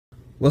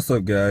What's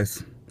up,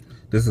 guys?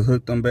 This is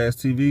Hooked on Bass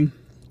TV.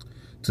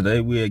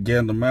 Today we at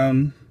Gander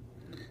Mountain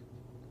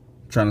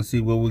trying to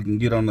see what we can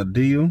get on the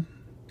deal.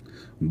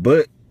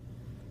 But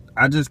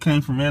I just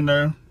came from in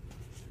there,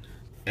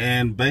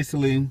 and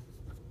basically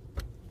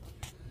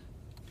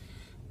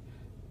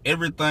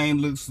everything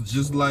looks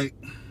just like,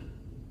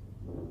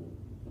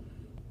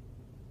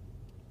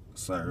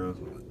 sorry,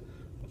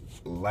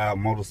 a loud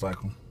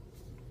motorcycle.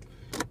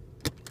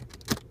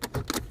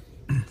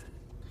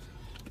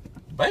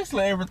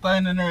 Basically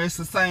everything in there is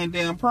the same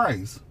damn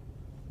price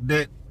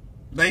that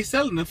they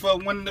selling it for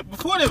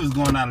before they was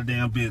going out of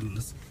damn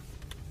business.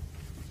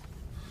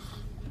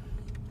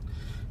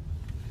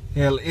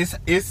 Hell,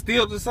 it's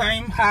still the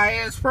same high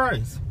ass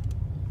price.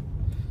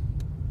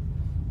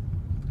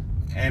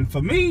 And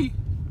for me,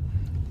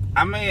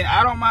 I mean,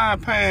 I don't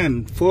mind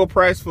paying full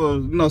price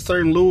for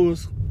certain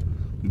lures,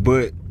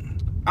 but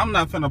I'm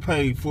not finna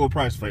pay full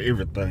price for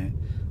everything.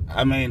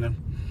 I mean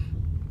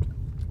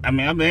I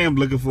am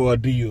looking for a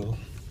deal.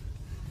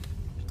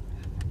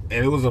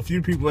 And it was a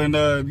few people in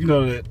there,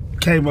 that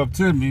came up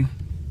to me,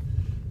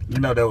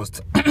 that was,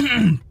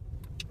 that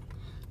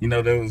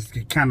was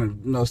kind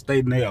of,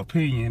 stating their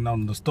opinion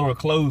on the store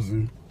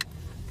closing.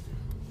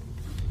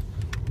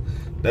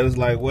 They was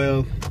like,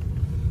 well,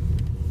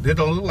 they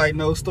don't look like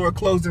no store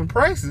closing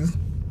prices.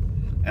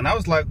 And I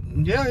was like,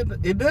 yeah,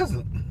 it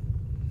doesn't.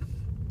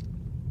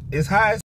 It's high as